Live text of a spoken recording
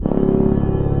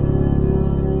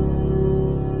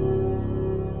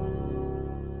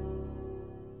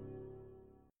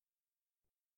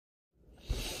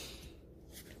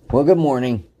Well, good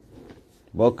morning.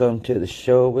 Welcome to the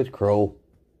show with Crow.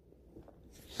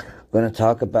 I'm going to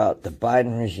talk about the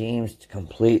Biden regime's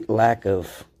complete lack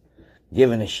of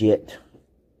giving a shit.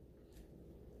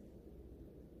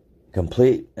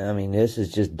 This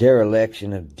is just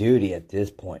dereliction of duty at this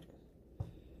point.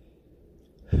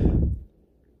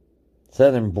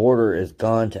 Southern border is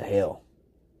gone to hell.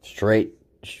 Straight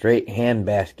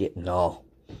handbasket and all.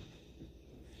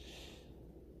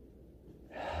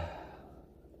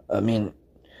 I don't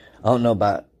know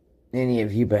about any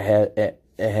of you, but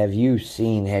have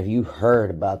you heard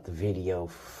about the video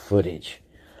footage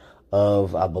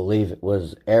of, I believe it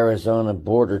was Arizona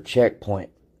border checkpoint,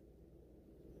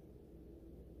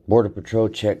 border patrol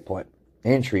checkpoint,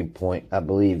 entry checkpoint. I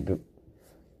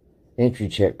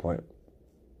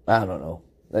don't know.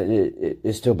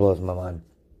 It still blows my mind.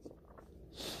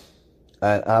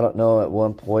 I don't know, at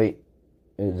one point,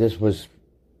 this was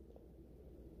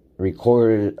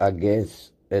recorded, I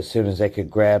guess, as soon as they could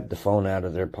grab the phone out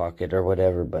of their pocket or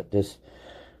whatever, but this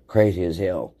crazy as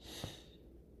hell.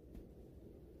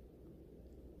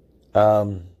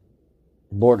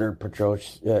 Border patrol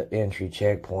entry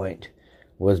checkpoint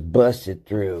was busted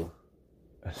through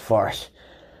as far as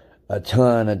a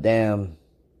ton of damn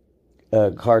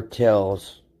cartel-owned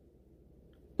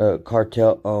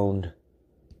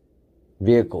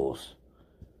vehicles,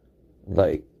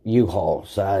 like U-Haul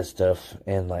size stuff,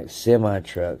 and like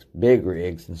semi-trucks, big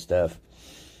rigs and stuff.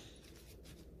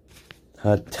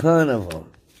 A ton of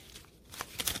them.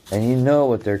 And you know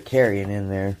what they're carrying in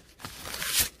there.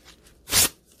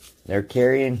 They're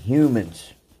carrying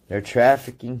humans. They're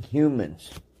trafficking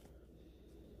humans.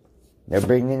 They're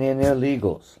bringing in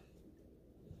illegals.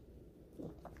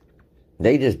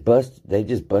 They just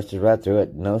busted right through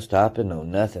it. No stopping, no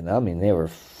nothing. They were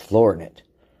flooring it.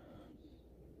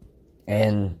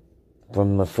 And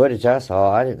from the footage I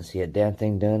saw, I didn't see a damn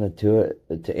thing done to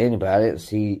anybody. I didn't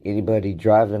see anybody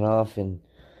driving off and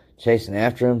chasing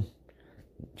after them,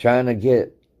 trying to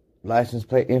get license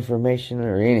plate information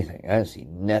or anything. I didn't see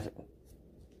nothing.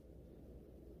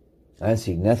 I didn't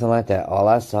see nothing like that. All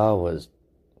I saw was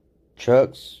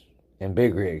trucks and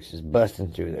big rigs just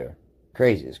busting through there.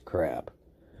 Crazy as crap.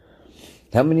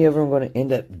 How many of them are going to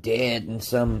end up dead in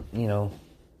some,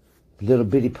 little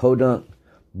bitty podunk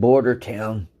border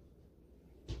town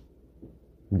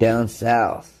down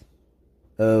south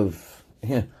of,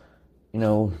 down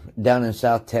in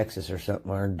South Texas or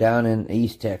something, or down in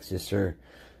East Texas, or,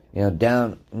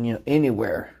 down,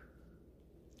 anywhere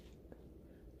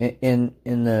in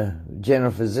the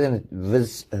general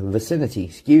vicinity,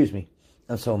 excuse me.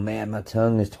 I'm so mad, my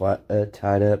tongue is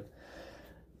tied up.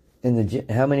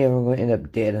 How many of them are going to end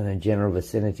up dead in the general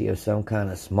vicinity of some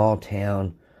kind of small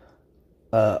town,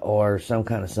 or some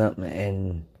kind of something,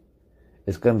 and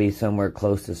it's going to be somewhere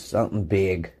close to something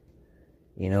big,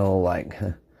 like,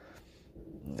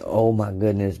 oh my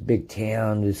goodness, big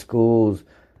town, the schools,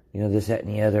 this, that,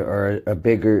 and the other, or a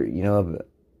bigger,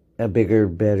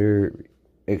 better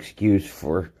excuse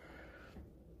for,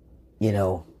 we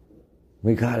gotta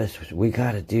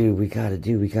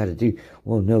do.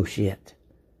 Well, no shit.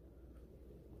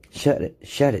 Shut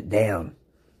it down.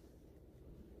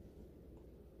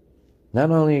 Not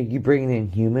only are you bringing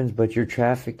in humans, but you're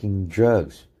trafficking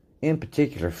drugs, in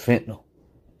particular fentanyl.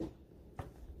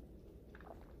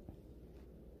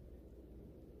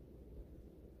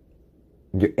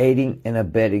 You're aiding and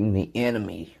abetting the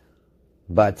enemy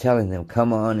by telling them,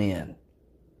 come on in.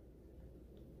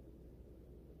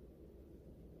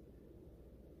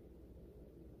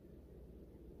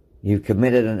 You've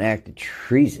committed an act of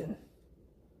treason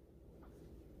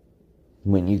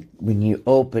when you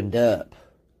opened up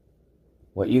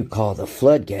what you call the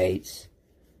floodgates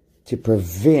to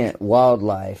prevent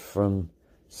wildlife from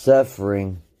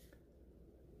suffering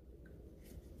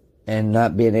and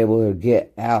not being able to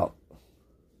get out.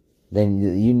 Then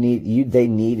they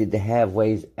needed to have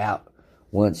ways out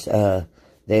once there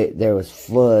was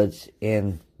floods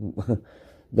in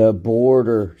the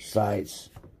border sites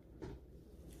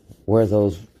where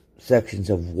those sections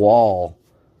of wall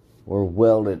were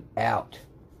welded out.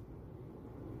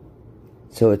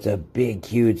 So it's a big,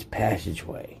 huge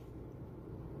passageway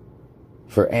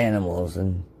for animals,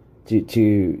 and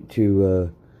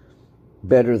to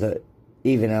better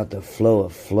even out the flow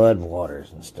of flood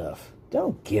waters and stuff.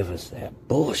 Don't give us that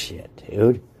bullshit,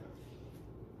 dude.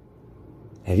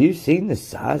 Have you seen the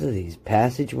size of these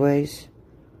passageways?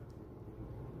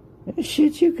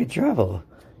 Shit, you could drive a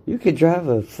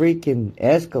freaking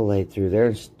Escalade through there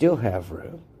and still have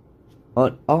room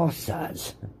on all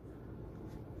sides.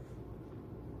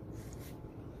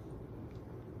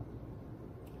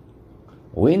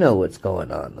 We know what's going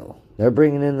on, though. They're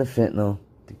bringing in the fentanyl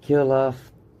to kill off.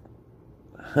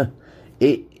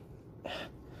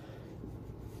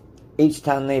 Each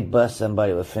time they bust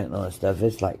somebody with fentanyl and stuff,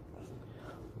 it's like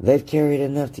they've carried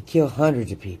enough to kill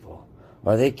hundreds of people.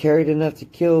 Or they carried enough to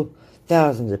kill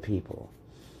thousands of people.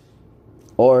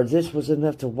 Or this was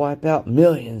enough to wipe out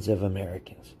millions of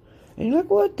Americans. And you're like,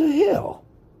 what the hell?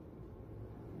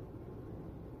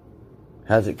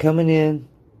 How's it coming in?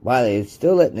 Why are they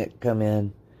still letting it come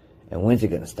in? And when's it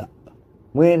going to stop?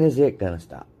 When is it going to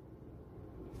stop?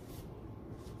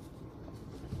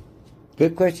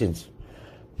 Good questions.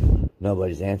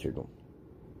 Nobody's answered them.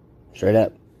 Straight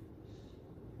up.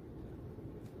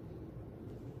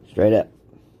 Straight up.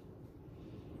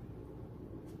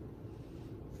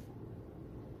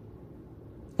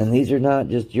 And these are not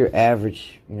just your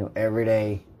average,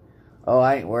 everyday, oh,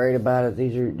 I ain't worried about it.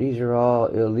 These are all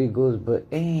illegals,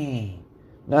 but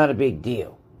not a big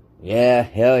deal. Yeah,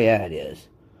 hell yeah it is.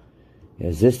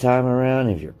 Because this time around,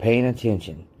 if you're paying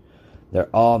attention,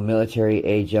 they're all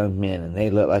military-age young men, and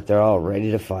they look like they're all ready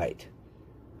to fight.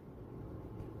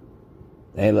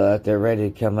 They look like they're ready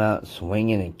to come out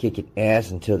swinging and kicking ass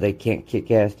until they can't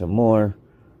kick ass no more.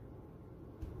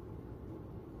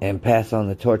 And pass on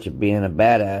the torch of being a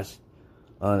badass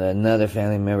on another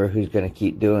family member who's going to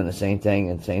keep doing the same thing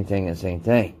and same thing and same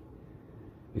thing.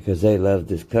 Because they love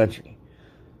this country.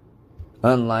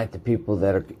 Unlike the people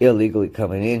that are illegally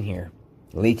coming in here,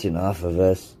 leeching off of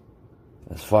us.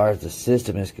 As far as the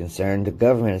system is concerned, the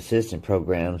government assistance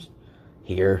programs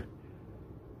here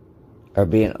are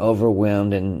being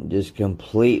overwhelmed and just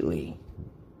completely,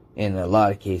 in a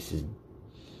lot of cases,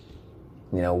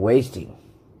 wasting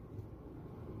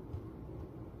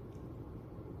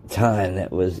time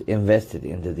that was invested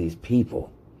into these people.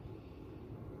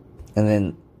 And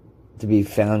then to be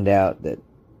found out that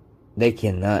they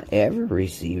cannot ever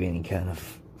receive any kind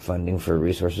of funding for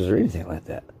resources or anything like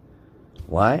that.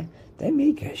 Why? They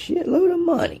make a shitload of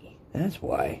money. That's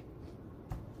why.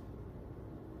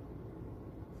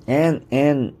 And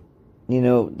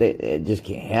it just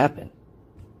can't happen.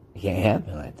 It can't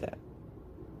happen like that.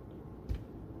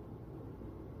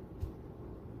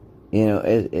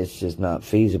 It's just not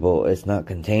feasible. It's not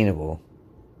containable.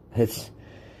 It's,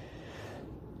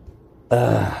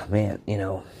 man,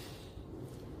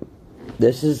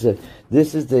 this is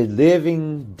the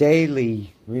living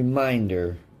daily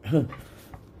reminder.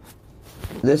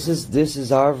 This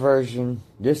is our version.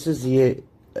 This is the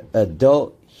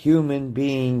adult human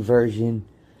being version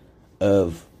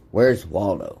of Where's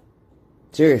Waldo?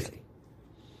 Seriously.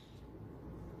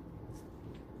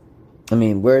 I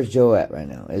mean, where's Joe at right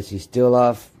now? Is he still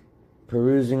off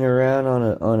perusing around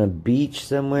on a beach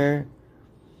somewhere?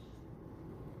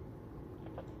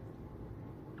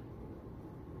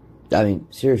 I mean,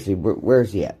 seriously,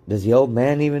 where's he at? Does the old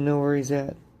man even know where he's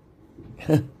at?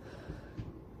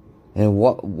 And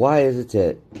why is it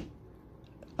that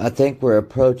I think we're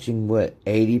approaching,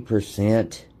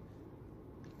 80%?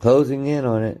 Closing in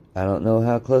on it. I don't know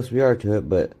how close we are to it,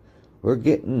 but we're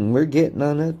getting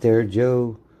on up there,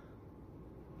 Joe.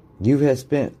 You have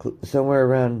spent somewhere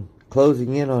around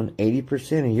closing in on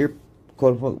 80% of your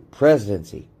quote-unquote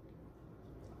presidency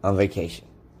on vacation.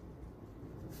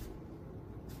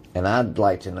 And I'd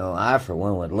like to know, I for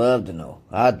one would love to know.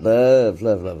 I'd love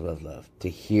to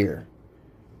hear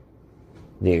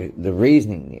the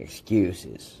reasoning, the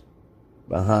excuses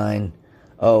behind,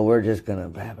 we're just gonna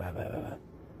blah, blah, blah, blah.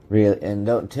 Really, and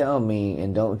don't tell me,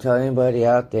 and don't tell anybody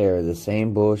out there the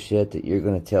same bullshit that you're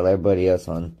gonna tell everybody else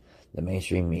on the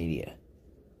mainstream media.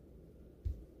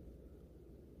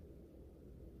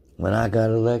 When I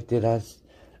got elected, I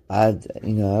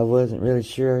wasn't really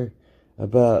sure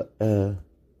about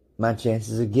my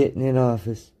chances of getting in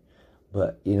office,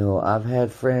 but I've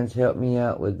had friends help me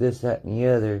out with this, that, and the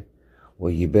other.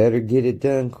 Well, you better get it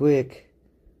done quick,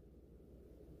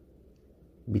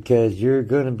 because you're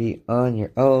gonna be on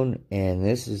your own, and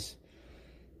this is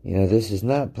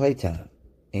not playtime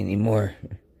anymore.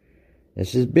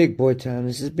 This is big boy time.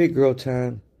 This is big girl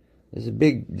time. This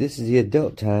is the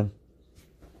adult time.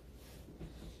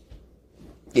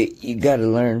 You gotta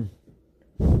learn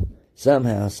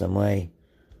somehow, some way.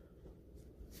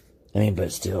 I mean,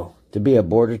 but still, to be a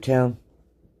border town,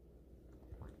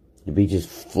 to be just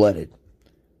flooded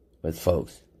with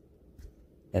folks,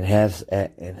 and have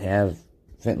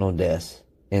fentanyl deaths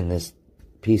in this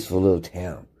peaceful little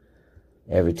town.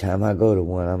 Every time I go to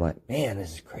one, I'm like, man,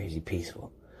 this is crazy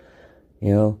peaceful.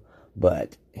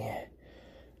 But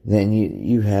then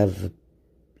you have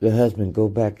the husband go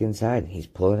back inside, and he's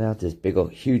pulling out this big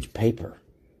old huge paper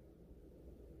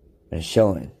and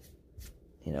showing,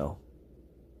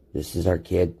 this is our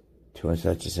kid, such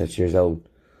and such years old.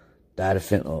 Died of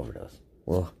fentanyl overdose.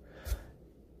 Well,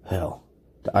 hell.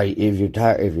 If you're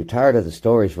tired of the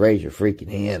stories, raise your freaking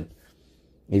hand.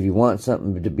 If you want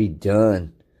something to be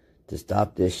done to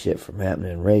stop this shit from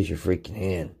happening, raise your freaking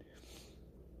hand.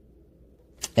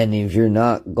 And if you're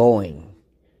not going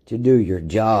to do your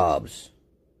jobs,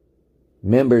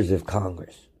 members of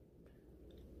Congress,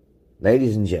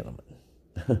 ladies and gentlemen,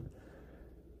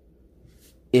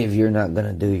 if you're not going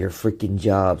to do your freaking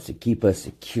jobs to keep us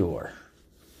secure,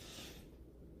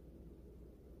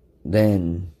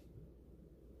 then,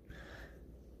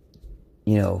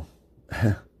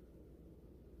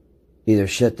 either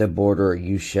shut the border or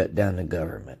you shut down the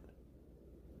government.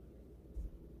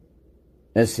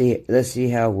 Let's see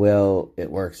how well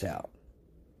it works out.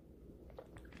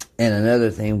 And another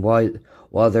thing,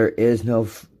 while there is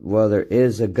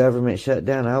a government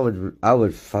shutdown, I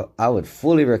would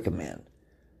fully recommend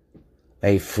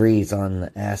a freeze on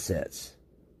the assets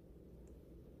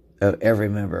of every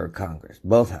member of Congress,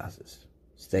 both houses,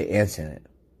 state and Senate.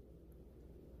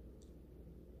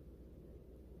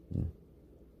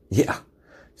 Yeah,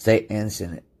 state and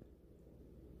Senate.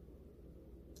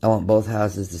 I want both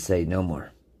houses to say no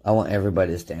more. I want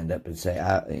everybody to stand up and say,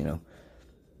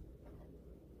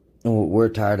 we're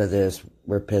tired of this.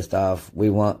 We're pissed off. We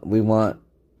want.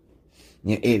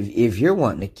 If you're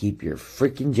wanting to keep your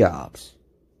freaking jobs,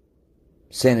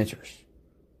 senators,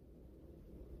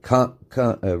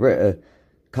 congressmen,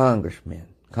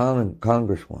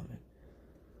 congresswoman,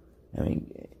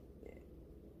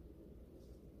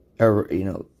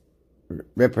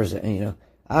 represent.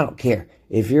 I don't care.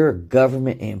 If you're a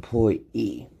government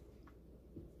employee,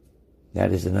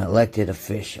 that is an elected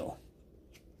official.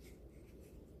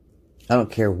 I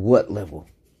don't care what level.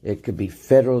 It could be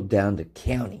federal down to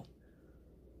county.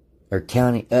 Or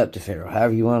county up to federal.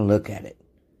 However you want to look at it.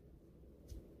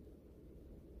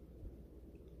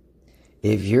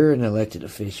 If you're an elected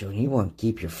official and you want to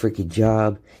keep your freaking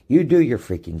job, you do your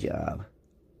freaking job.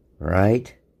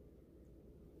 Right?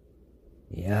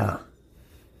 Yeah.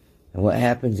 And what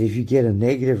happens if you get a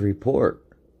negative report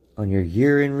on your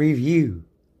year in review?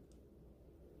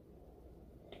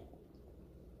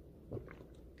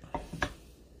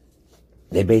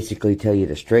 They basically tell you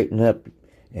to straighten up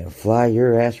and fly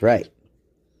your ass right.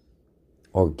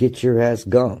 Or get your ass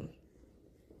gone.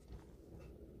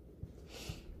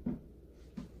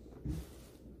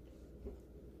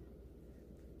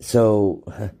 So,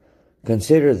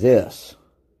 consider this.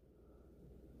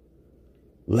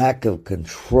 Lack of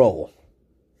control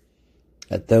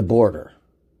at the border.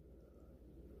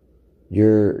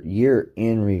 Your year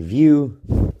in review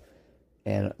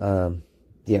and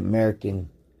the American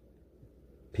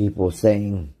people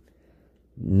saying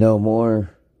no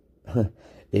more.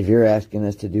 If you're asking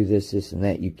us to do this, this, and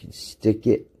that, you can stick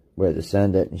it where the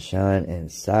sun doesn't shine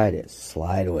and slide it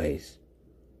sideways.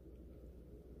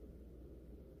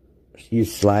 You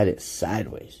slide it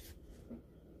sideways.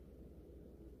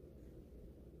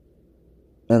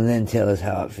 And then tell us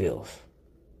how it feels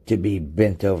to be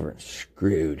bent over and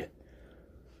screwed.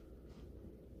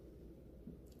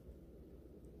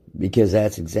 Because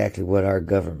that's exactly what our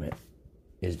government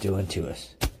is doing to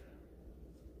us.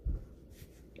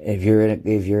 If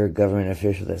you're a government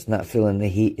official that's not feeling the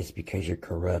heat, it's because you're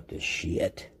corrupt as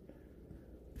shit.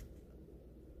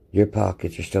 Your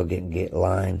pockets are still getting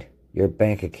lined. Your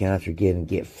bank accounts are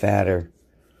get fatter.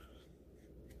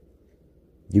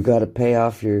 You got to pay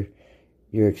off your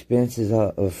expenses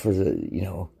for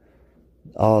the,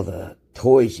 all the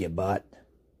toys you bought.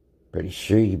 Pretty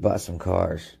sure you bought some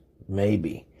cars.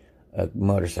 Maybe a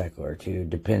motorcycle or two,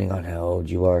 depending on how old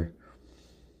you are.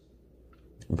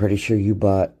 I'm pretty sure you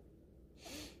bought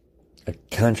a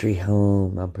country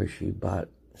home. I'm pretty sure you bought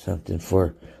something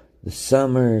for the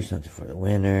summer, something for the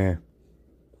winter.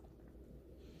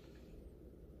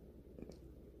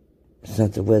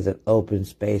 Something with an open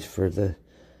space for the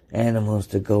animals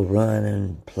to go run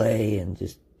and play and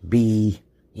just be.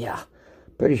 Yeah,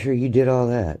 pretty sure you did all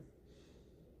that.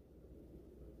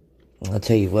 I'll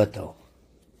tell you what though.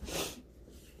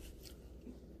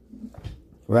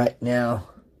 Right now,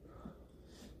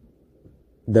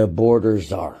 the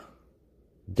borders are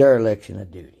dereliction of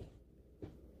duty.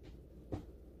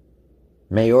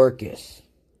 Mayorkas,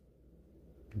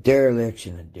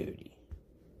 dereliction of duty.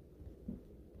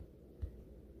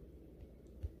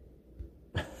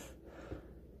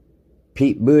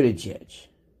 Pete Buttigieg,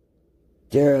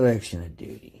 dereliction of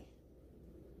duty.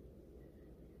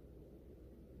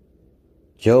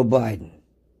 Joe Biden,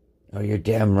 oh, you're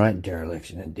damn right,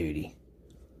 dereliction of duty.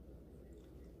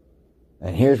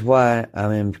 And here's why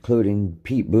I'm including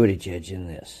Pete Buttigieg in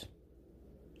this.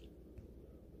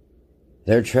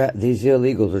 These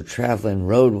illegals are traveling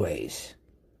roadways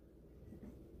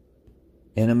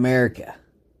in America.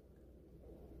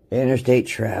 Interstate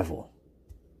travel.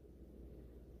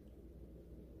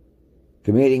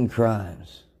 Committing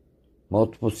crimes.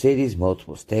 Multiple cities,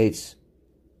 multiple states.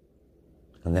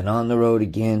 And then on the road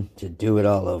again to do it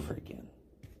all over again.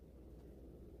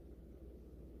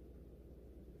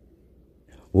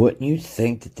 Wouldn't you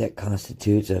think that that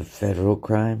constitutes a federal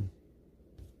crime?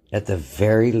 At the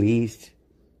very least.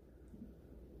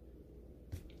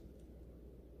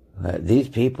 These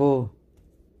people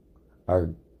are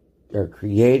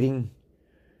creating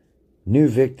new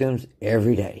victims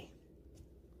every day.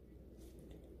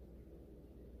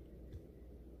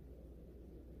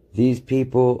 These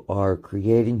people are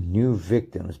creating new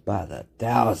victims by the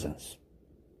thousands.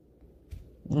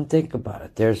 And think about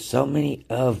it. There's so many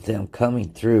of them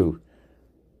coming through.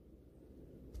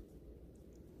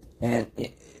 And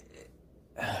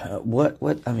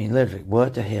literally,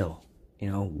 what the hell?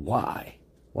 Why?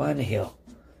 Why in the hell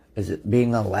is it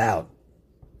being allowed?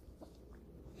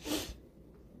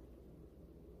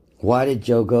 Why did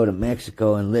Joe go to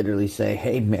Mexico and literally say,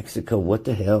 hey, Mexico, what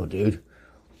the hell, dude?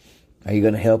 Are you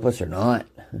going to help us or not?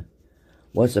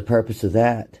 What's the purpose of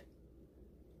that?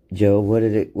 Joe, what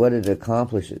did it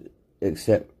accomplish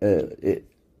except what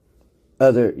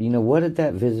did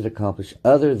that visit accomplish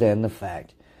other than the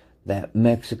fact that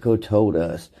Mexico told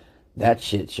us that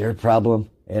shit's your problem?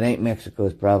 It ain't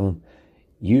Mexico's problem.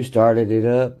 You started it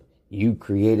up. You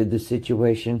created the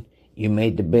situation. You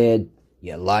made the bed.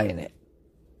 You lie in it.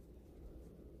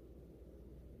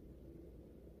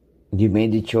 You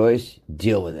made the choice.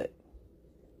 Deal with it.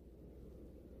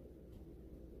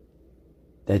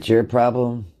 That's your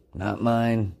problem. Not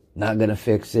mine. Not gonna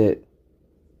fix it.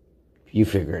 You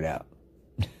figure it out.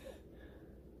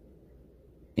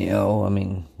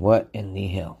 What in the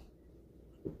hell?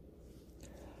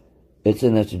 It's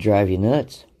enough to drive you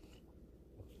nuts.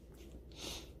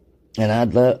 And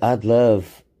I'd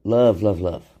love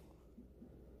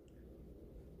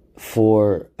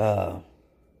for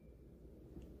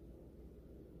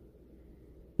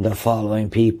the following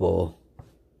people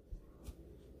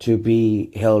to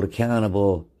be held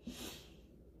accountable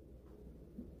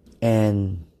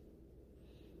and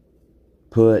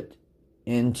put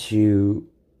into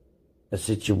a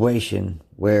situation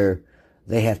where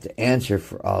they have to answer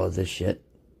for all of this shit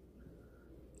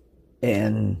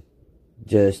and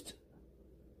just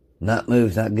not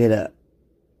move, not get up.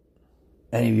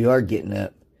 And if you are getting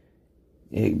up,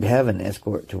 you have an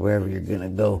escort to wherever you're going to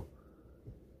go.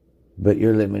 But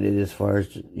you're limited as far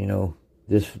as,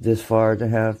 this far to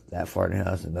house, that far to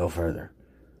house, and no further.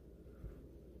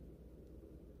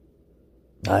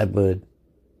 I would,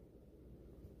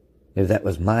 if that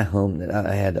was my home that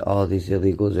I had all these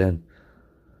illegals in.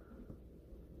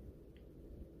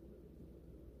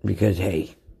 Because,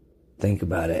 hey, think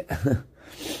about it.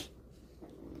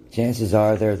 Chances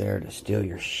are they're there to steal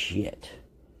your shit.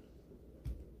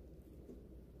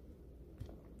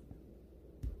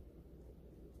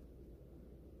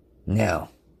 Now,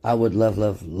 I would love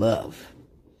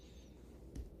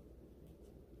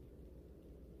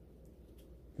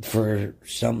for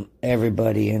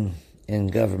everybody in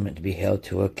government to be held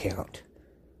to account.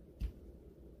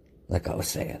 Like I was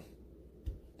saying.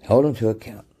 Hold them to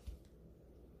account.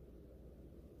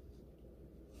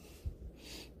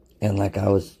 And like I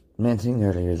was mentioning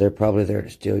earlier, they're probably there to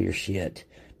steal your shit.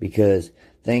 Because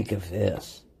think of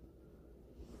this.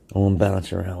 I won't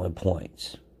bounce around with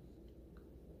points.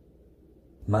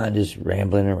 Mine just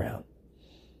rambling around.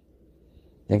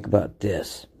 Think about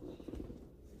this.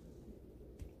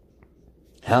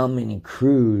 How many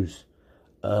crews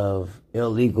of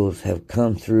illegals have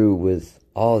come through with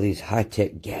all these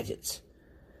high-tech gadgets?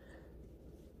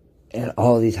 And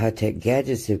all these high-tech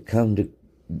gadgets have come to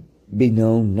be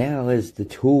known now as the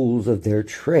tools of their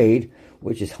trade,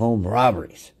 which is home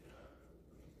robberies.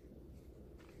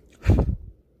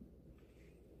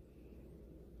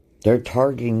 They're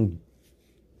targeting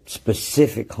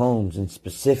specific homes in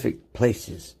specific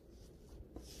places.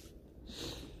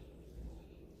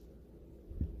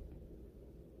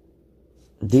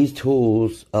 These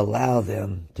tools allow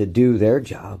them to do their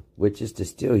job, which is to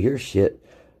steal your shit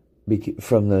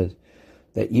from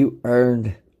that you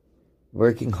earned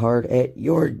working hard at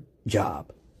your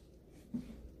job.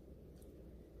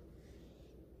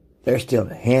 They're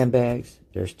stealing handbags,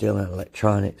 they're stealing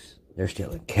electronics, they're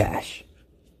stealing cash.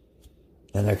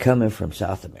 And they're coming from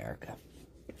South America.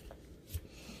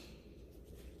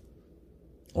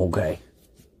 Okay.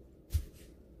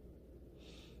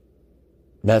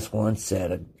 That's one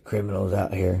set of criminals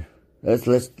out here.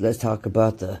 Let's talk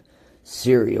about the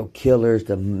serial killers,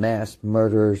 the mass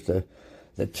murderers, the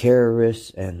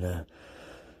terrorists, and the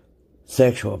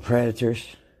sexual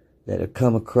predators that have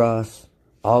come across,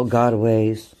 all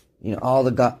gotaways, all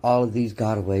of these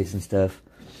gotaways and stuff.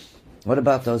 What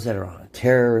about those that are on a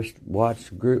terrorist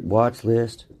watch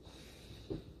list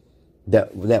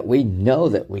that we know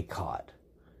that we caught?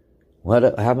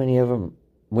 How many of them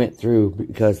went through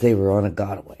because they were on a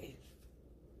gotaway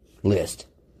list?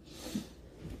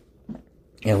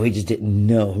 And we just didn't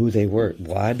know who they were.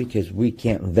 Why? Because we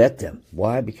can't vet them.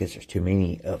 Why? Because there's too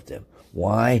many of them.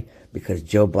 Why? Because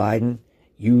Joe Biden,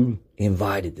 you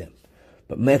invited them.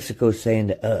 But Mexico's saying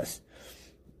to us,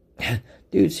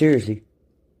 dude, seriously,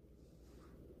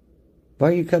 why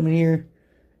are you coming here?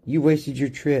 You wasted your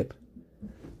trip.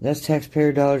 That's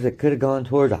taxpayer dollars that could have gone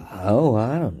towards,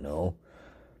 I don't know,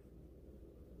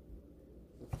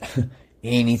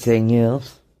 anything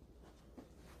else.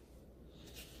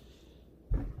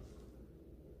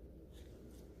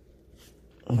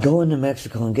 Going to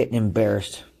Mexico and getting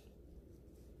embarrassed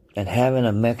and having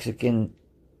a Mexican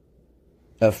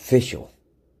official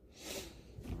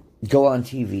go on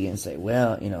TV and say,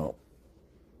 well,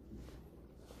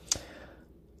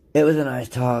 it was a nice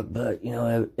talk, but,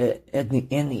 in the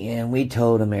end, we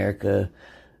told America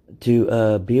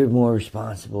to be more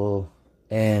responsible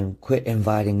and quit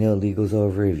inviting illegals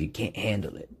over if you can't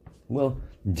handle it. Well,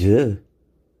 duh.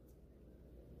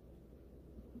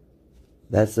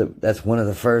 That's one of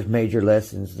the first major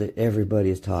lessons that everybody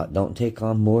is taught. Don't take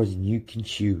on more than you can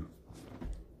chew.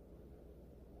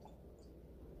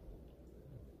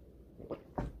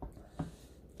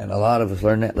 And a lot of us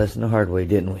learned that lesson the hard way,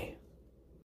 didn't we?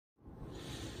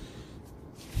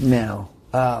 Now,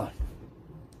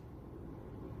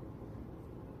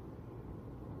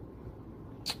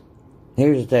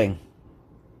 here's the thing.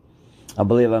 I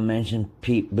believe I mentioned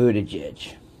Pete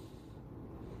Buttigieg.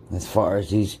 As far as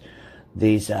these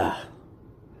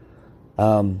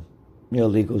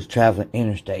illegals traveling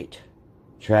interstate,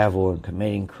 travel and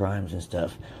committing crimes and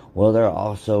stuff. Well, they're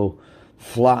also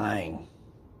flying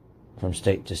from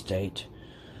state to state.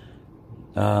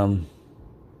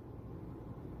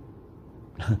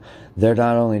 They're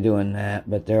not only doing that,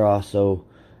 but they're also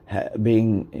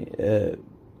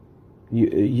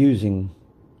using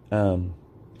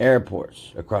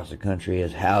airports across the country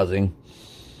as housing.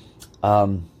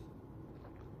 But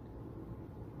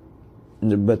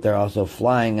they're also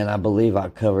flying, and I believe I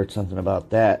covered something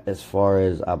about that as far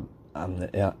as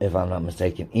if I'm not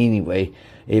mistaken. Anyway,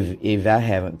 if I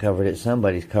haven't covered it,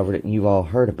 somebody's covered it, and you've all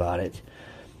heard about it.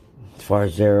 As far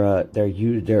as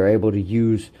they're able to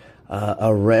use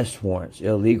arrest warrants.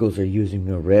 Illegals are using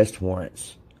arrest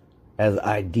warrants as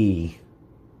ID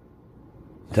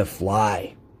to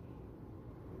fly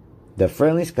the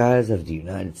friendly skies of the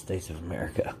United States of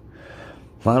America.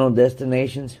 Final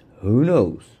destinations? Who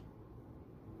knows?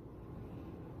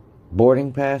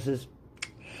 Boarding passes?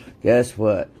 Guess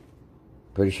what?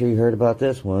 Pretty sure you heard about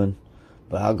this one,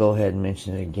 but I'll go ahead and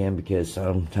mention it again because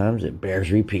sometimes it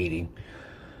bears repeating.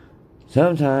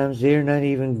 Sometimes they're not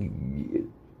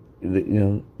even,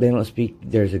 they don't speak,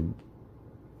 there's a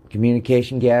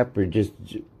communication gap or just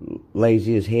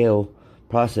lazy as hell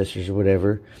processors or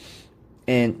whatever.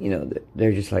 And,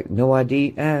 they're just like, no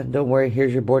ID? Don't worry,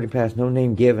 here's your boarding pass. No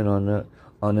name given on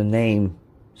the name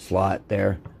slot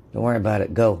there. Don't worry about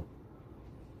it, go.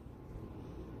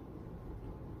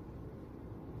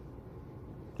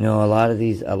 A lot of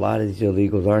these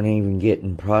illegals aren't even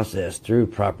getting processed through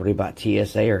properly by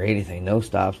TSA or anything. No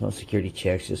stops, no security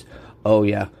checks. Just, oh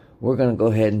yeah, we're going to go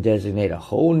ahead and designate a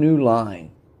whole new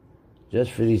line just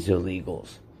for these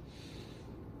illegals.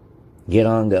 Get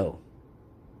on, go.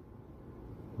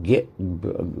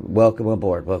 Welcome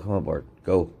aboard.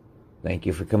 Go. Thank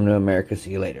you for coming to America. See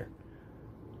you later.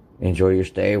 Enjoy your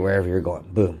stay wherever you're going.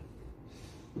 Boom.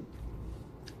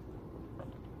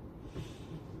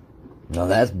 No,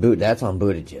 that's on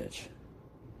Buttigieg.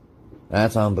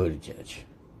 That's on Buttigieg.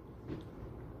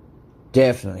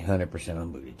 Definitely 100%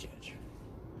 on Buttigieg.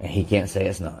 And he can't say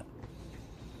it's not.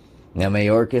 Now,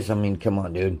 Mayorkas, come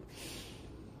on, dude.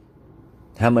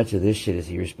 How much of this shit is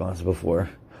he responsible for?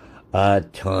 A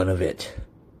ton of it.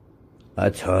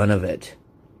 A ton of it.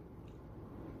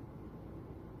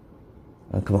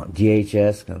 Oh, come on,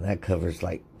 DHS, that covers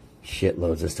like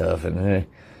shitloads of stuff, and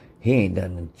he ain't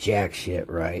done jack shit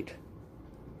right.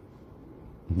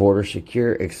 Border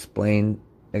secure, explain.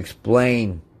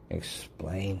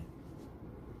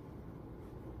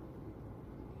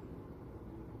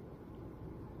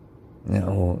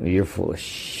 No, you're full of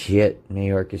shit,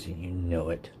 Mayorkas, and you know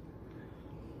it.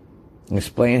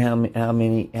 Explain how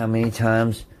many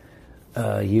times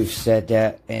you've said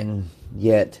that, and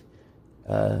yet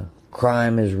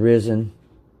Crime has risen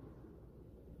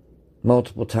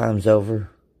multiple times over.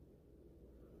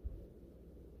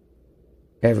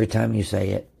 Every time you say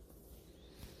it.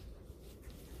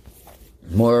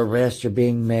 More arrests are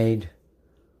being made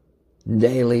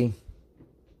daily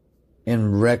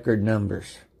in record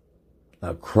numbers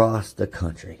across the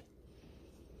country.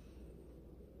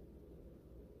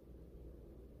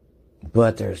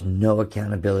 But there's no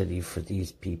accountability for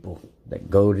these people that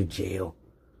go to jail.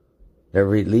 They're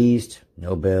released,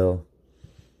 no bail,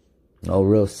 no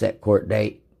real set court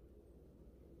date.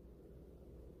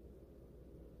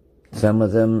 Some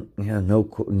of them, no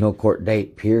court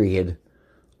date, period.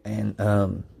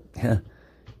 And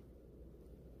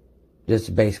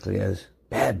just basically as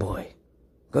bad boy,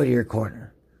 go to your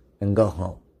corner and go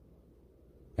home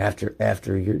after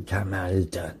your timeout is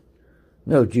done.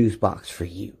 No juice box for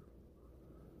you.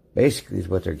 Basically is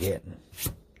what they're getting.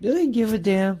 Do they give a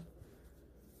damn?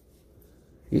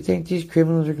 You think these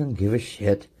criminals are gonna give a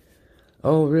shit?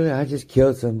 Oh really, I just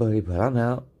killed somebody, but I'm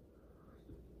out.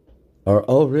 Or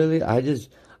oh really, I just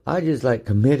like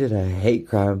committed a hate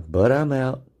crime, but I'm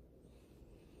out.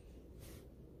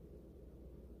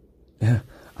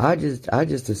 I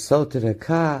just assaulted a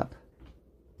cop,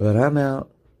 but I'm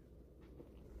out.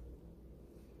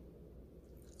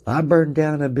 I burned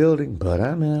down a building, but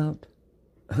I'm out.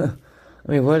 I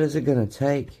mean, what is it gonna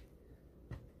take?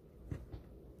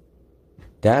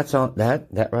 That's on that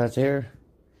right there.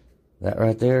 That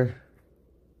right there.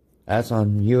 That's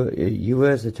on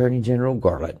U.S. Attorney General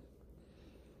Garland.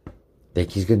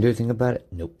 Think he's gonna do anything about it?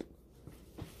 Nope.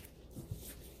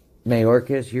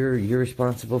 Mayorkas, you're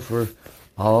responsible for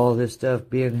all this stuff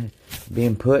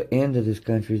being put into this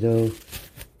country, though.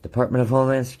 Department of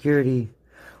Homeland Security.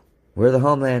 We're the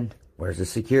homeland. Where's the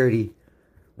security?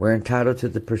 We're entitled to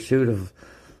the pursuit of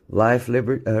life,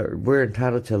 liberty. We're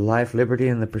entitled to life, liberty,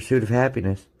 and the pursuit of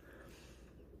happiness.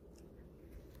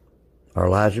 Our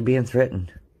lives are being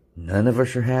threatened. None of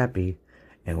us are happy,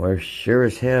 and we're sure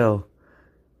as hell.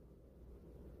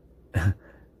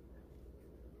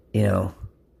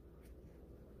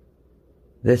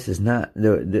 This is not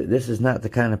the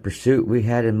kind of pursuit we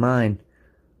had in mind.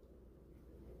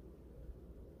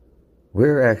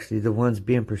 We're actually the ones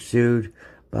being pursued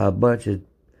by a bunch of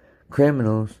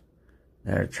criminals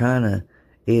that are trying to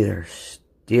either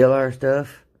steal our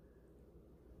stuff,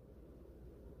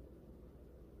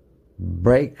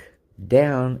 break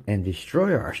down and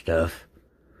destroy our stuff,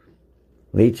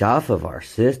 leech off of our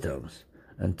systems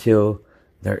until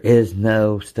there is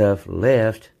no stuff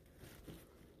left,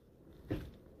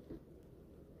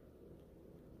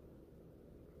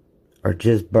 or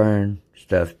just burn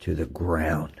stuff to the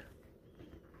ground.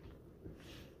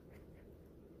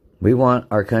 We want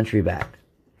our country back.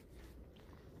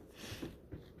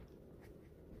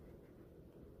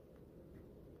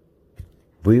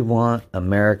 We want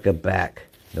America back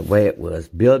the way it was.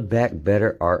 Build back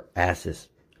better our asses.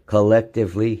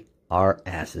 Collectively, our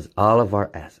asses. All of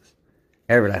our asses.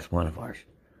 Every last one of ours.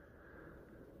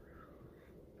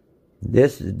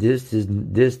 This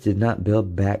did not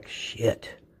build back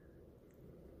shit.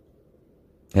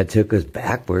 It took us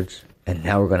backwards, and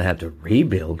now we're going to have to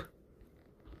rebuild.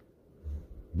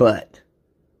 But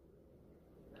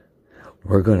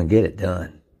we're going to get it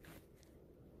done.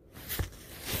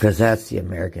 Because that's the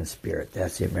American spirit.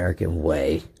 That's the American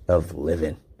way of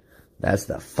living. That's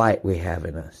the fight we have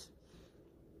in us.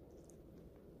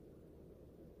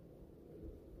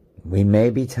 We may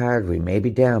be tired, we may be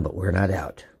down, but we're not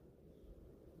out.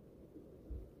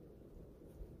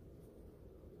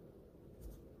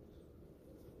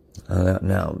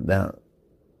 Now,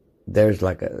 there's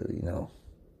like a,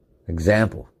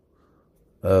 example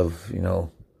of,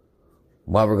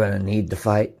 what we're going to need to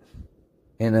fight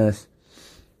in us.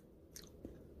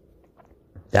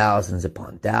 Thousands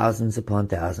upon thousands upon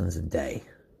thousands a day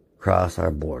cross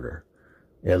our border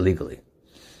illegally.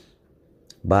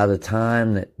 By the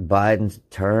time that Biden's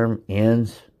term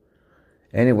ends,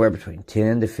 anywhere between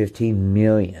 10 to 15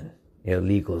 million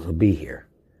illegals will be here.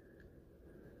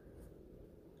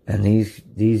 And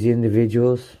these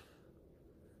individuals,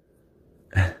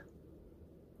 they're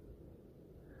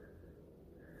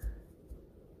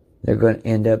going to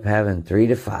end up having 3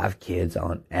 to 5 kids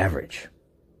on average.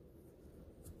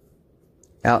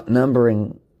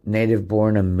 Outnumbering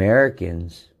native-born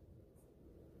Americans,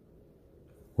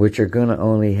 which are going to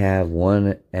only have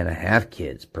 1.5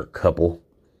 kids per couple.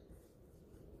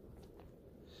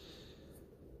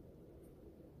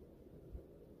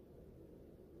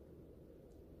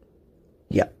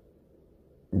 Yeah,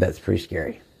 that's pretty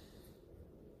scary.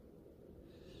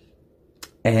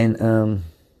 And,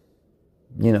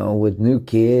 with new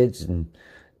kids and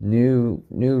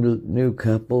new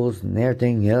couples and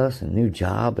everything else, and new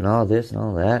job and all this and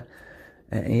all that.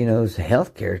 And, you know,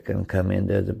 healthcare is going to come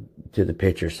into the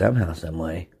picture somehow, some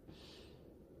way.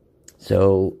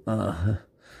 So,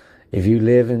 if you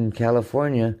live in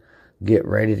California, get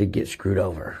ready to get screwed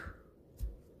over.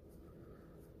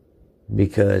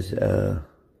 Because,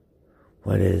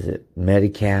 what is it?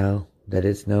 Medi-Cal, that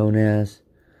it's known as,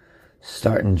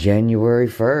 starting January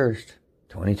 1st,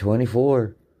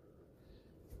 2024.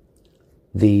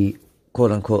 The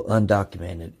quote-unquote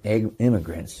undocumented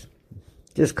immigrants,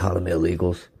 just call them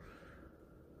illegals,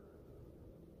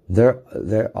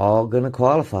 they're all going to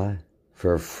qualify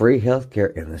for free health care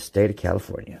in the state of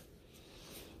California.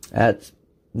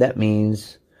 That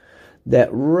means that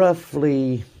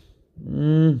roughly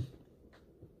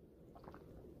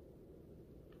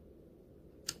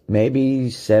maybe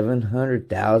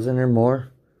 700,000 or more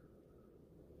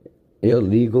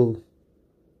illegal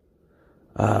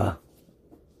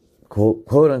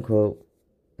quote unquote.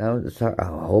 Now, sorry,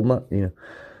 I'll hold my,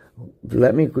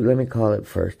 let me call it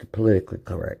first the politically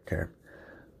correct term.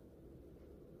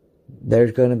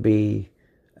 There's going to be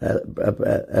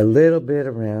a little bit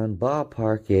around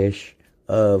ballpark-ish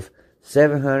of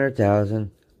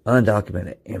 700,000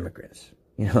 undocumented immigrants.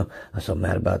 I'm so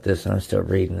mad about this. I'm still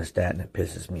reading the stat and it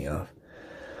pisses me off.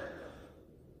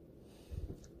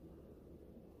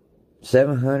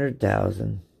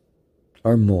 700,000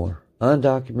 or more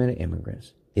undocumented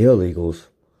immigrants, illegals,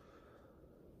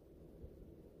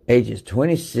 ages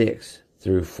 26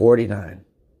 through 49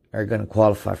 are going to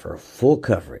qualify for full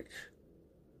coverage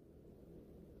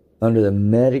under the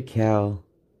Medi-Cal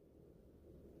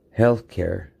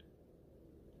healthcare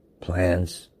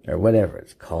plans, or whatever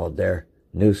it's called there.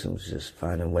 Newsom's just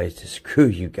finding ways to screw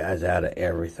you guys out of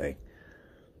everything.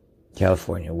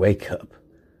 California, wake up.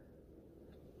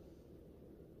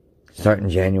 Starting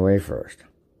January 1st.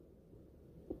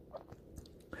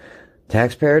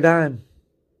 Taxpayer dime.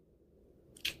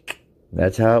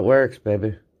 That's how it works,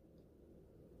 baby.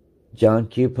 John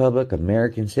Q. Public,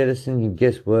 American citizen, and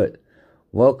guess what?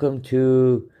 Welcome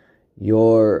to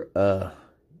your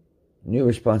new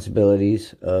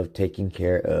responsibilities of taking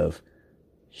care of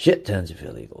shit tons of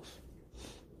illegals.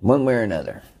 One way or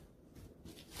another.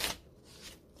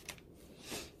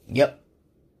 Yep.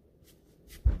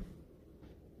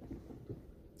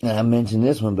 And I mentioned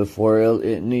this one before.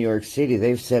 In New York City,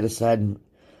 they've set aside a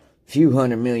few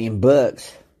 $100 million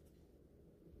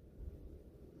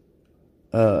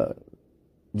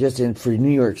for New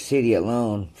York City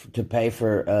alone to pay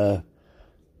for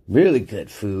really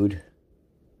good food.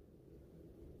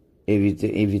 If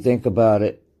you think about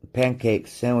it,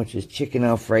 pancakes, sandwiches, chicken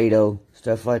Alfredo,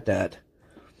 stuff like that.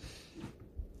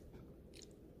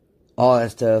 All that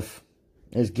stuff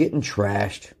is getting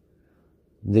trashed.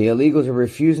 The illegals are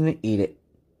refusing to eat it.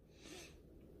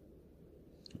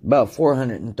 About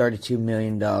 $432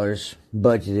 million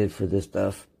budgeted for this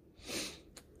stuff,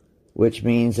 which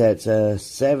means that's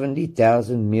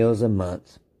 70,000 meals a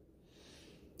month.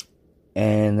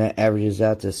 And that averages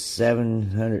out to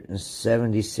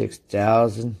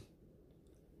 776,000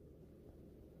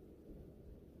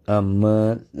 a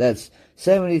month. That's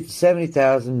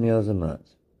 70,000 meals a month.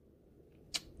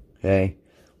 Okay?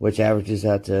 Which averages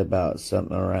out to about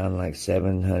something around like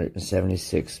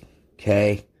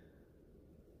 776K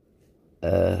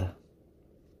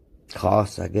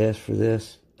cost, I guess, for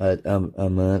this a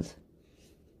month.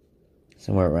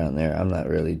 Somewhere around there. I'm not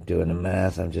really doing the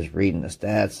math. I'm just reading the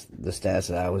stats. The stats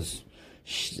that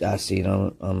I see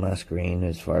on my screen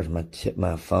as far as my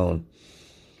phone.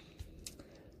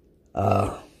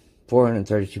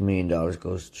 $432 million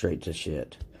goes straight to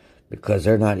shit because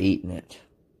they're not eating it.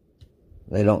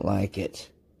 They don't like it.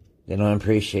 They don't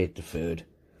appreciate the food.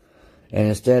 And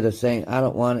instead of saying, I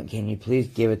don't want it, can you please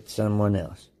give it to someone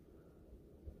else?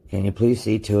 Can you please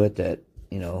see to it that,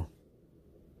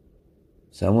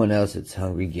 someone else that's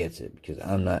hungry gets it? Because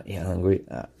I'm not hungry.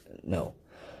 No.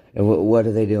 And what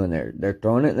are they doing there? They're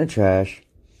throwing it in the trash.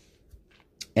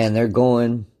 And they're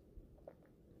going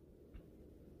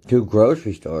to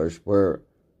grocery stores where,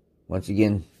 once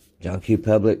again, John Q.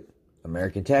 Public,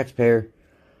 American taxpayer,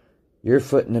 you're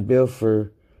footing the bill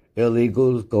for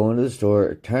illegals going to the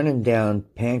store, turning down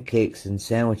pancakes and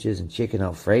sandwiches and chicken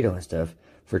Alfredo and stuff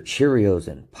for Cheerios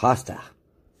and pasta.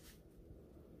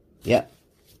 Yep.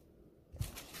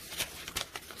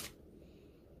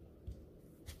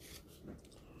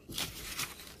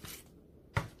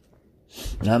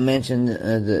 Not mention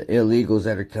the illegals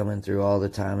that are coming through all the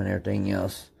time and everything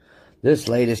else. This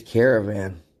latest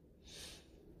caravan,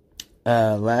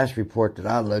 last report that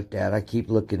I looked at, I keep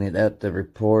looking it up. The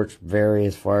reports vary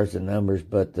as far as the numbers,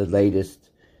 but the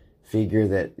latest figure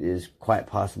that is quite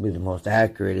possibly the most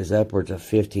accurate is upwards of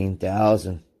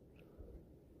 15,000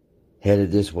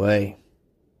 headed this way.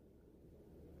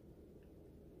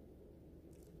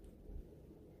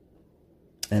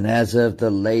 And as of the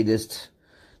latest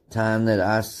time that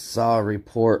I saw a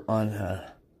report on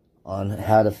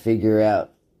how to figure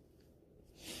out,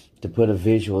 to put a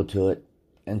visual to it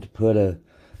and to put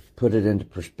it into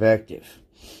perspective,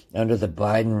 under the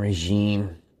Biden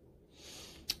regime,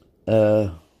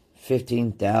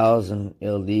 15,000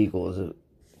 illegals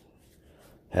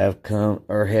have come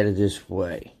or headed this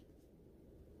way.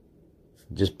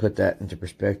 Just put that into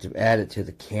perspective. Add it to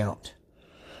the count.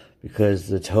 Because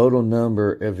the total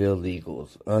number of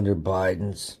illegals under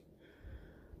Biden's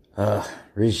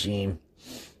regime,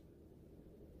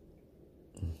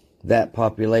 that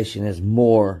population is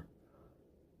more,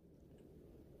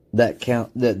 that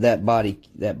body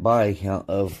count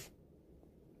of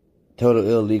total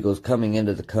illegals coming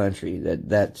into the country,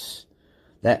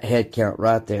 that head count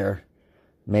right there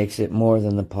makes it more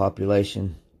than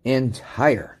the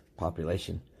entire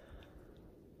population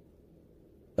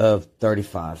of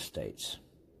 35 states.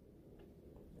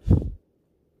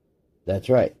 That's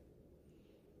right.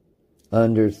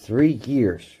 Under 3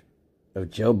 years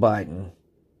of Joe Biden,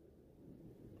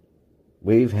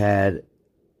 we've had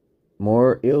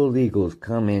more illegals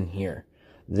come in here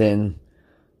than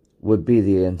would be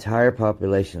the entire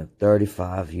population of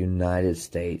 35 United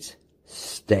States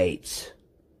states.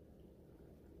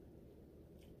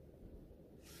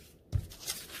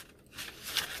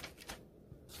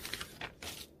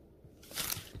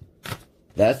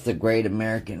 That's the Great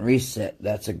American Reset.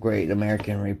 That's a Great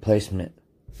American Replacement.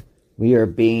 We are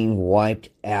being wiped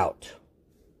out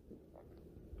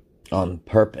on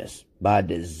purpose, by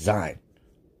design.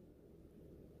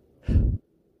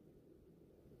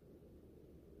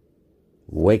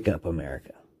 Wake up,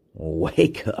 America.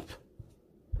 Wake up.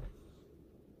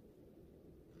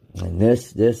 And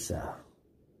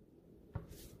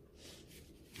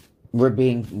we're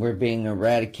being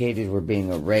eradicated, we're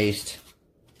being erased.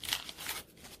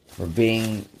 We're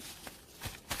being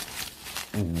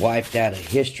wiped out of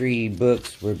history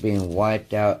books. We're being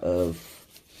wiped out of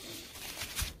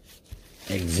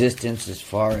existence as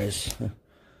far as,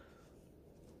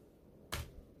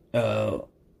 in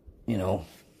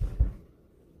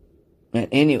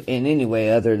any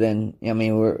way other than,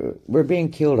 we're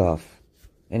being killed off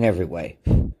in every way.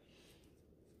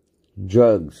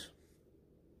 Drugs.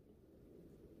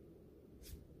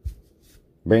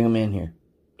 Bring them in here.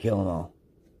 Kill them all.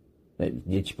 That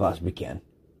you possibly can.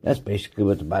 That's basically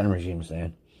what the Biden regime is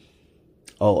saying.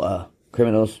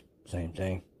 Criminals, same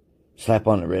thing. Slap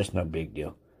on the wrist, no big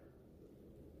deal.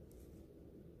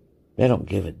 They don't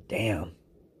give a damn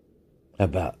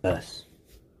about us.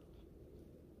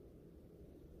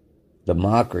 The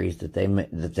mockeries that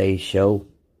they show,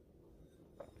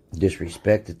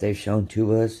 disrespect that they've shown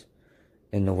to us,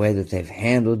 in the way that they've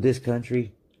handled this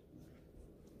country.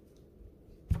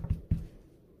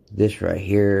 This right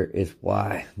here is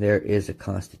why there is a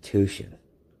Constitution.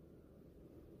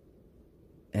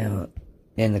 And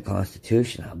in the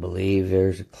Constitution, I believe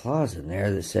there's a clause in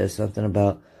there that says something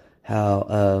about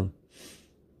how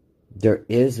there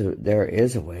is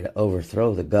a way to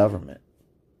overthrow the government.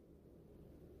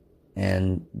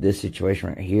 And this situation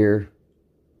right here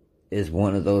is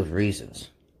one of those reasons.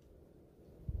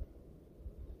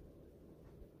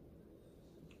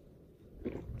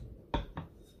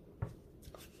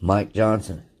 Mike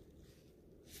Johnson,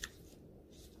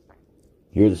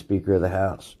 you're the Speaker of the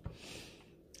House.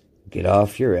 Get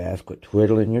off your ass, quit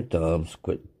twiddling your thumbs,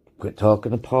 quit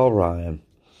talking to Paul Ryan,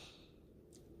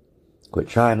 quit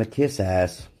trying to kiss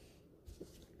ass,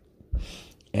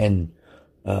 and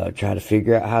try to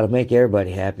figure out how to make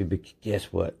everybody happy, because guess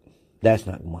what? That's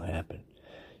not going to happen.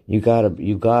 You gotta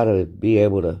be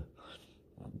able to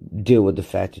deal with the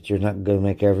fact that you're not going to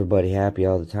make everybody happy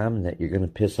all the time, and that you're going to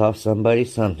piss off somebody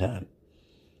sometime.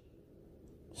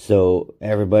 So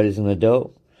everybody's an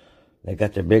adult. They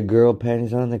got their big girl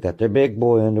panties on. They got their big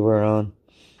boy underwear on.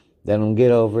 Let them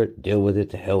get over it. Deal with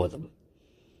it. To hell with them.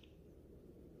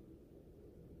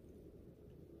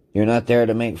 You're not there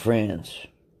to make friends.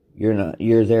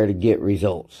 You're there to get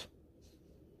results.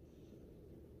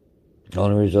 The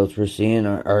only results we're seeing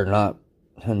are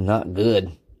not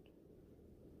good.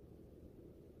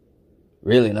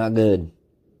 Really not good.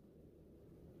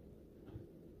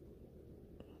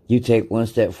 You take one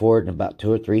step forward and about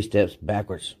 2 or 3 steps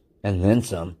backwards. And then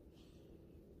some.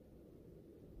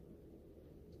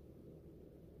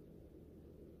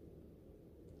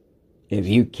 If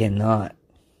you cannot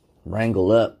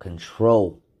wrangle up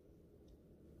control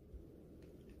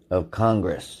of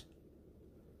Congress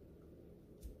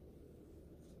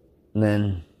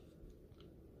then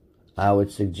I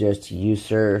would suggest to you,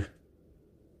 sir,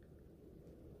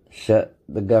 shut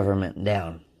the government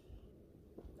down.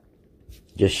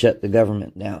 Just shut the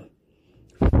government down.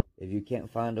 If you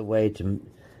can't find a way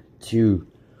to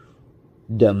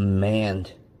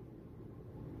demand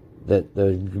that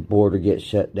the border gets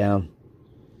shut down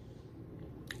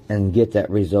and get that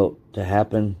result to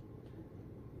happen,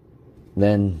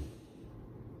 then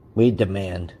we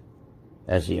demand,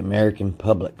 as the American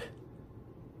public,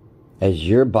 as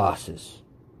your bosses,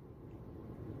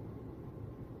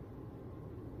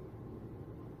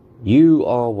 you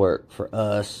all work for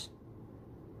us,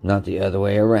 not the other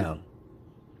way around.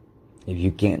 If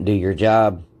you can't do your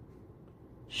job,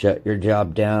 shut your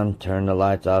job down, turn the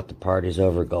lights off, the party's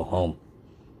over, go home.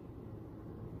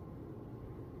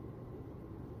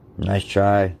 Nice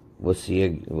try. We'll see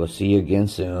you again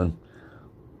soon.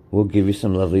 We'll give you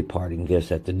some lovely parting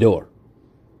gifts at the door.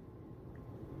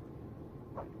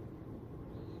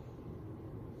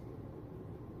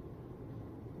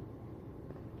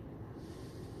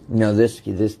 No, this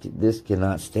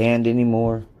cannot stand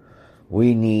anymore.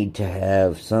 We need to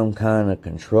have some kind of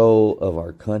control of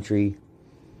our country.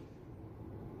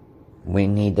 We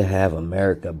need to have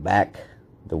America back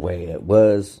the way it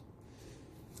was.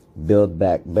 Build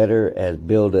back better, as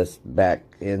build us back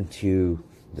into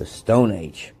the Stone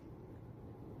Age.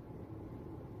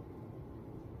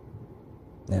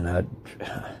 And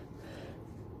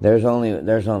there's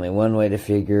only one way to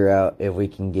figure out if we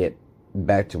can get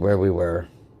back to where we were.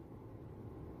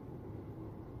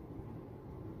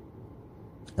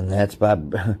 And that's by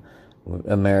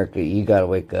America. You gotta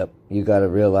wake up. You gotta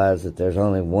realize that there's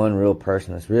only one real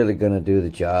person that's really gonna do the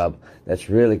job, that's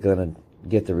really gonna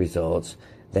get the results,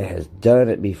 that has done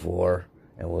it before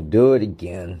and will do it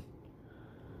again.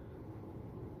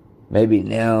 Maybe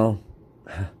now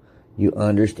you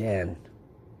understand.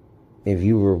 If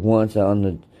you were once on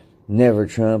the Never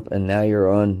Trump and now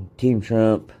you're on Team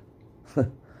Trump,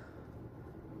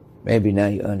 maybe now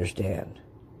you understand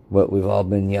what we've all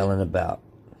been yelling about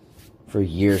for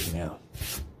years now.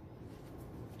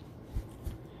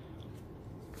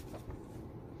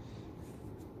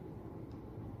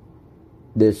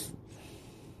 This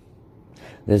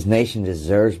nation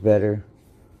deserves better.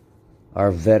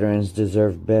 Our veterans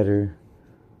deserve better.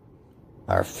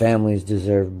 Our families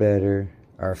deserve better.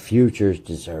 Our futures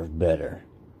deserve better.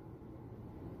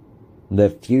 The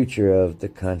future of the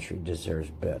country deserves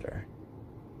better.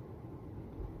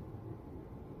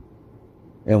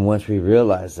 And once we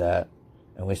realize that,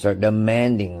 and we start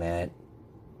demanding that,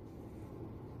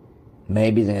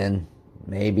 maybe then,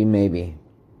 maybe,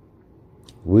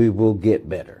 we will get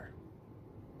better.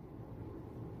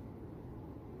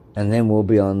 And then we'll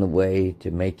be on the way to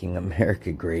making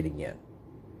America great again.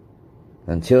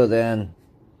 Until then,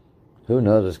 who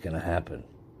knows what's going to happen?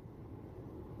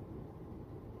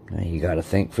 Now, you got to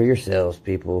think for yourselves,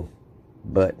 people,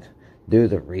 but do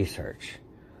the research.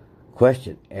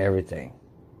 Question everything.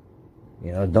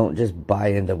 You know, don't just buy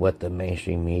into what the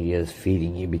mainstream media is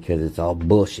feeding you because it's all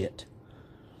bullshit.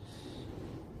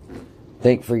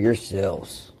 Think for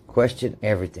yourselves. Question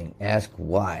everything. Ask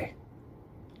why.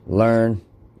 Learn.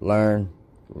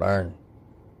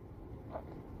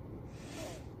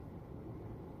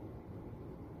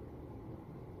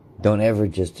 Don't ever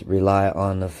just rely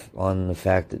on the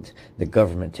fact that the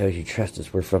government tells you, trust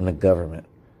us, we're from the government.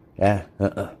 That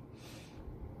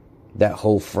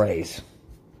whole phrase.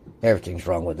 Everything's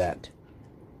wrong with that.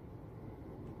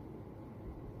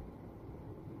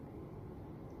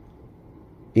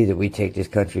 Either we take this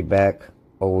country back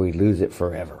or we lose it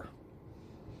forever.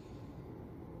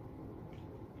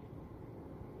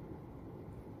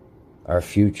 Our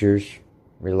futures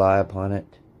rely upon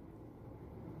it.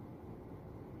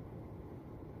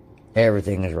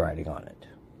 Everything is riding on it.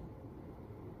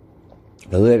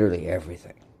 Literally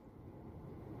everything.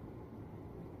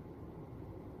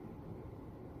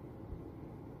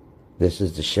 This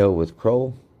is the show with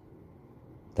Kroll.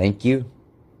 Thank you.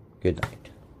 Good night.